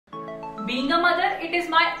Being a mother, it is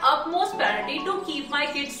my utmost priority to keep my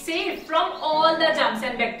kids safe from all the germs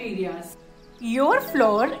and bacteria. Your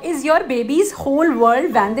floor is your baby's whole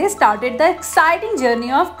world when they started the exciting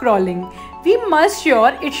journey of crawling. We must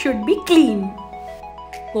sure it should be clean.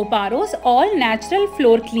 Koparo's all-natural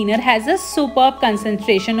floor cleaner has a superb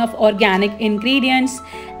concentration of organic ingredients,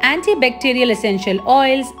 antibacterial essential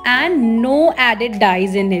oils, and no added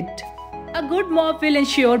dyes in it. A good mop will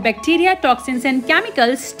ensure bacteria, toxins, and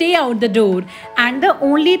chemicals stay out the door, and the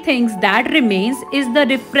only things that remains is the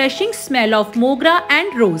refreshing smell of mogra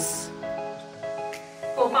and rose.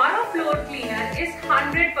 Koparo floor cleaner is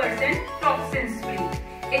 100% toxins free.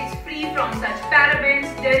 It's free from such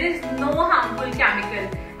parabens, there is no harmful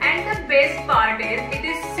chemical, and the best part is it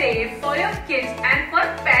is safe for your kids and for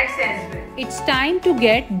pets as well. It's time to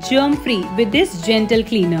get germ-free with this gentle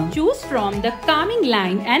cleaner. Choose from the calming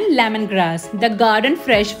lime and lemongrass. The garden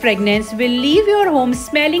fresh fragrance will leave your home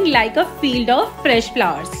smelling like a field of fresh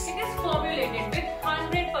flowers.